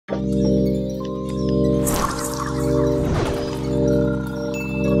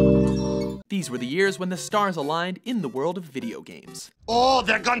These were the years when the stars aligned in the world of video games. Oh,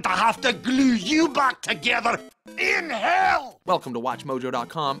 they're going to have to glue you back together in hell! Welcome to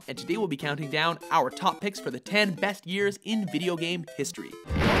WatchMojo.com, and today we'll be counting down our top picks for the 10 best years in video game history.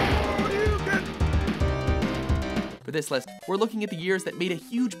 For this list, we're looking at the years that made a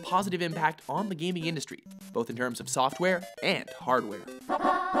huge positive impact on the gaming industry, both in terms of software and hardware.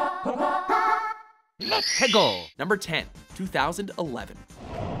 Let's go! Number 10, 2011.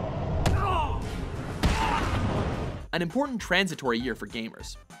 An important transitory year for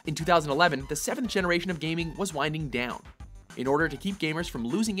gamers. In 2011, the 7th generation of gaming was winding down. In order to keep gamers from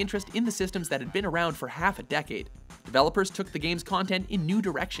losing interest in the systems that had been around for half a decade, developers took the game's content in new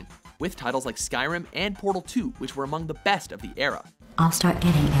direction, with titles like Skyrim and Portal 2, which were among the best of the era. I'll start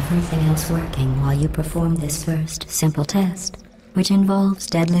getting everything else working while you perform this first simple test, which involves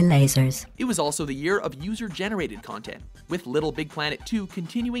deadly lasers. It was also the year of user-generated content, with Little Big Planet 2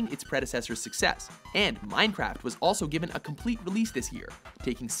 continuing its predecessor's success, and Minecraft was also given a complete release this year,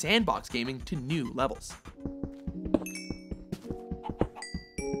 taking sandbox gaming to new levels.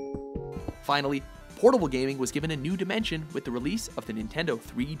 Finally, portable gaming was given a new dimension with the release of the Nintendo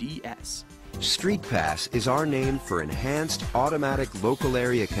 3DS. Street Pass is our name for enhanced automatic local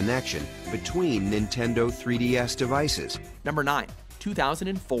area connection between Nintendo 3DS devices. Number 9,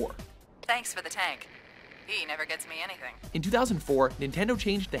 2004. Thanks for the tank. He never gets me anything. In 2004, Nintendo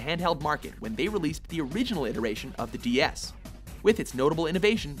changed the handheld market when they released the original iteration of the DS, with its notable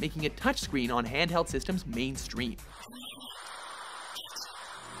innovation making it touchscreen on handheld systems mainstream.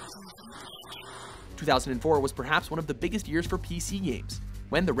 2004 was perhaps one of the biggest years for PC games,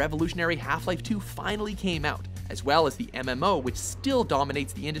 when the revolutionary Half-Life 2 finally came out, as well as the MMO which still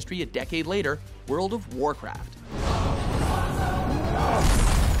dominates the industry a decade later, World of Warcraft.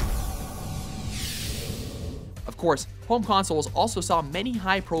 Of course, home consoles also saw many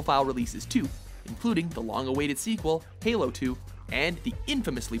high-profile releases too, including the long-awaited sequel, Halo 2, and the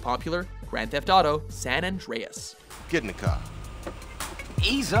infamously popular Grand Theft Auto San Andreas. Get in the car.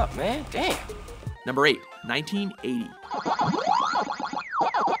 Ease up, man. Damn. Number 8, 1980.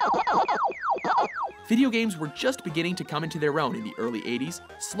 Video games were just beginning to come into their own in the early 80s,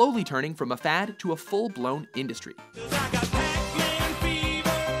 slowly turning from a fad to a full-blown industry.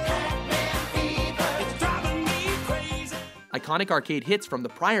 Iconic arcade hits from the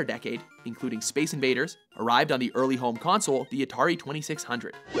prior decade, including Space Invaders, arrived on the early home console, the Atari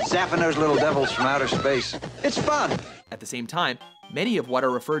 2600. Zapping those little devils from outer space. It's fun! At the same time, many of what are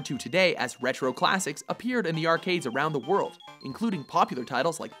referred to today as retro classics appeared in the arcades around the world, including popular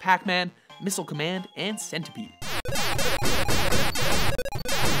titles like Pac-Man, Missile Command, and Centipede.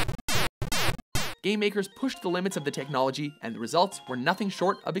 Game makers pushed the limits of the technology, and the results were nothing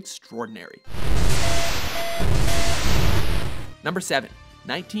short of extraordinary. Number 7,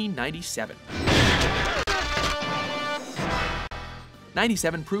 1997.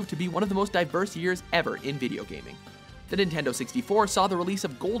 97 proved to be one of the most diverse years ever in video gaming. The Nintendo 64 saw the release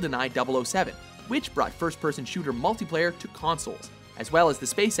of GoldenEye 007, which brought first-person shooter multiplayer to consoles, as well as the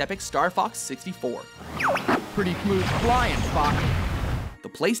space epic Star Fox 64. Pretty smooth flying, Fox. The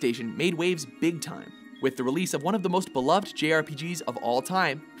PlayStation made waves big time, with the release of one of the most beloved JRPGs of all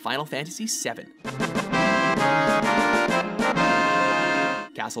time, Final Fantasy VII.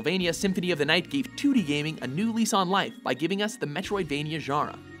 Castlevania Symphony of the Night gave 2D gaming a new lease on life by giving us the Metroidvania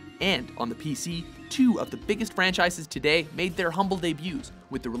genre. And on the PC, 2 of the biggest franchises today made their humble debuts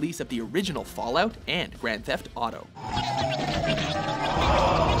with the release of the original Fallout and Grand Theft Auto.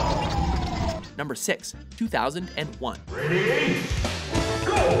 Number 6, 2001. Ready?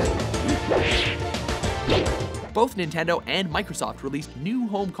 Go! Both Nintendo and Microsoft released new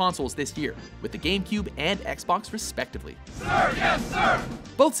home consoles this year, with the GameCube and Xbox respectively. Sir, yes, sir!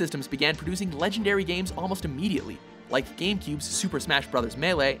 Both systems began producing legendary games almost immediately, like GameCube's Super Smash Bros.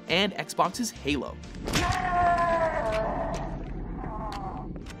 Melee and Xbox's Halo.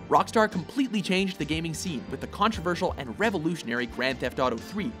 Rockstar completely changed the gaming scene with the controversial and revolutionary Grand Theft Auto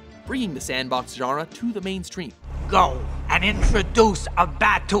 3, bringing the sandbox genre to the mainstream. Go and introduce a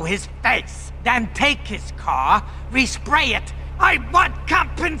bat to his face. Then take his car, respray it. I want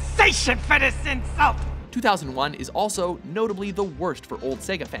compensation for this insult. 2001 is also notably the worst for old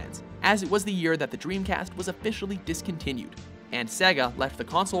Sega fans, as it was the year that the Dreamcast was officially discontinued, and Sega left the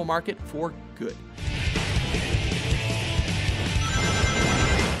console market for good.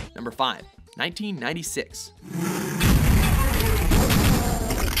 Number 5, 1996.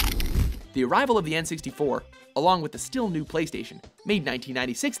 The arrival of the N64, along with the still new PlayStation, made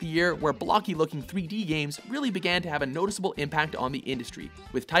 1996 the year where blocky-looking 3D games really began to have a noticeable impact on the industry,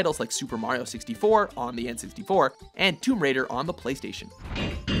 with titles like Super Mario 64 on the N64 and Tomb Raider on the PlayStation.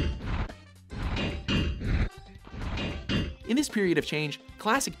 this period of change,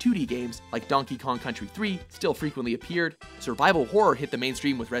 classic 2D games like Donkey Kong Country 3 still frequently appeared, survival horror hit the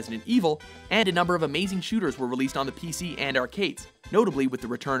mainstream with Resident Evil, and a number of amazing shooters were released on the PC and arcades, notably with the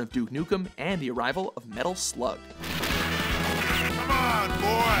return of Duke Nukem and the arrival of Metal Slug. Come on,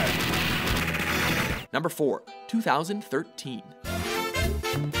 boy! Number 4, 2013.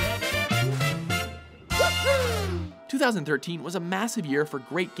 2013 was a massive year for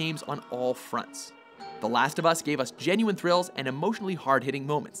great games on all fronts. The Last of Us gave us genuine thrills and emotionally hard-hitting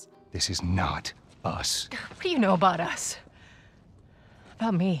moments. This is not us. What do you know about us?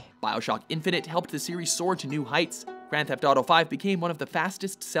 About me? BioShock Infinite helped the series soar to new heights. Grand Theft Auto 5 became one of the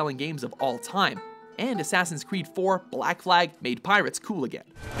fastest-selling games of all time. And Assassin's Creed 4 Black Flag made pirates cool again.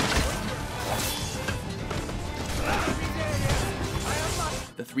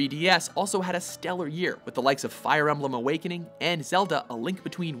 The 3DS also had a stellar year with the likes of Fire Emblem Awakening and Zelda: A Link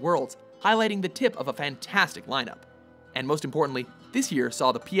Between Worlds, highlighting the tip of a fantastic lineup. And most importantly, this year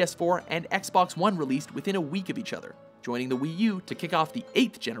saw the PS4 and Xbox One released within a week of each other, joining the Wii U to kick off the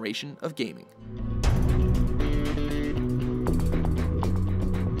 8th generation of gaming.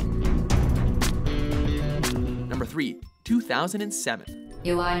 Number 3, 2007.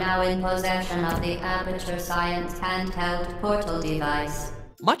 You are now in possession of the Aperture Science handheld portal device.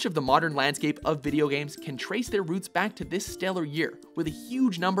 Much of the modern landscape of video games can trace their roots back to this stellar year, with a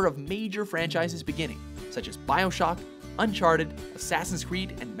huge number of major franchises beginning, such as BioShock, Uncharted, Assassin's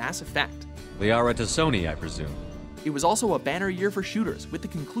Creed, and Mass Effect. Liara to Sony, I presume. It was also a banner year for shooters, with the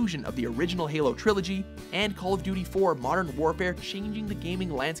conclusion of the original Halo trilogy and Call of Duty 4 Modern Warfare changing the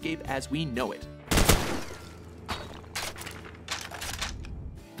gaming landscape as we know it.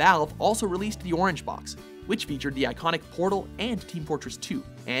 Valve also released the Orange Box, which featured the iconic Portal and Team Fortress 2,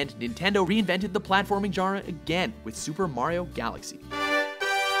 and Nintendo reinvented the platforming genre again with Super Mario Galaxy.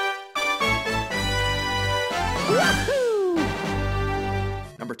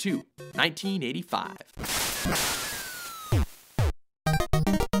 Number 2, 1985.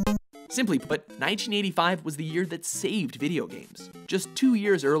 Simply put, 1985 was the year that saved video games. Just 2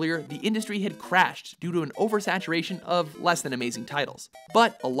 years earlier, the industry had crashed due to an oversaturation of less than amazing titles.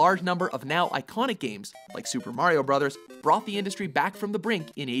 But a large number of now iconic games, like Super Mario Bros., brought the industry back from the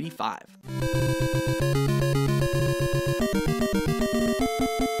brink in '85.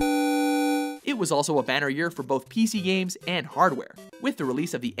 It was also a banner year for both PC games and hardware, with the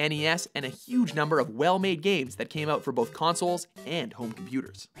release of the NES and a huge number of well-made games that came out for both consoles and home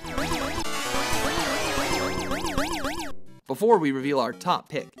computers. Before we reveal our top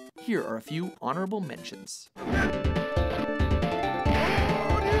pick, here are a few honorable mentions.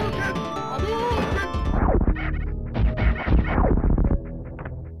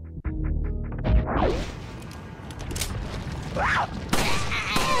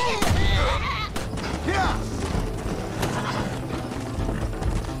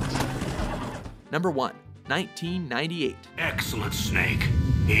 Number 1, 1998. Excellent, Snake.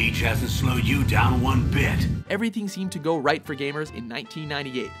 Age hasn't slowed you down one bit. Everything seemed to go right for gamers in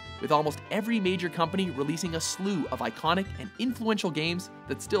 1998, with almost every major company releasing a slew of iconic and influential games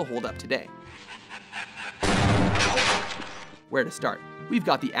that still hold up today. Where to start? We've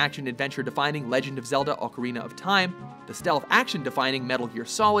got the action-adventure defining Legend of Zelda: Ocarina of Time, the stealth action defining Metal Gear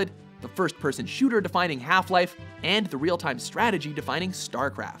Solid, the first-person shooter defining Half-Life, and the real-time strategy defining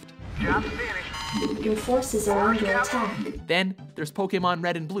StarCraft. Your forces are under attack. Then there's Pokemon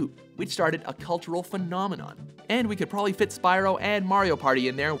Red and Blue, which started a cultural phenomenon. And we could probably fit Spyro and Mario Party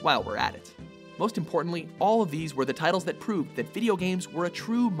in there while we're at it. Most importantly, all of these were the titles that proved that video games were a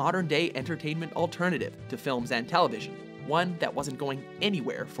true modern-day entertainment alternative to films and television, one that wasn't going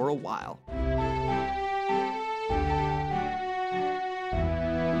anywhere for a while.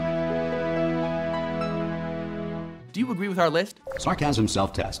 Do you agree with our list? Sarcasm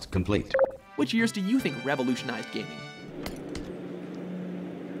self-test complete. Which years do you think revolutionized gaming?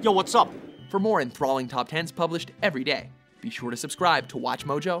 Yo, what's up? For more enthralling top 10s published every day, be sure to subscribe to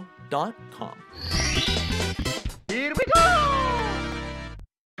WatchMojo.com. Here we go!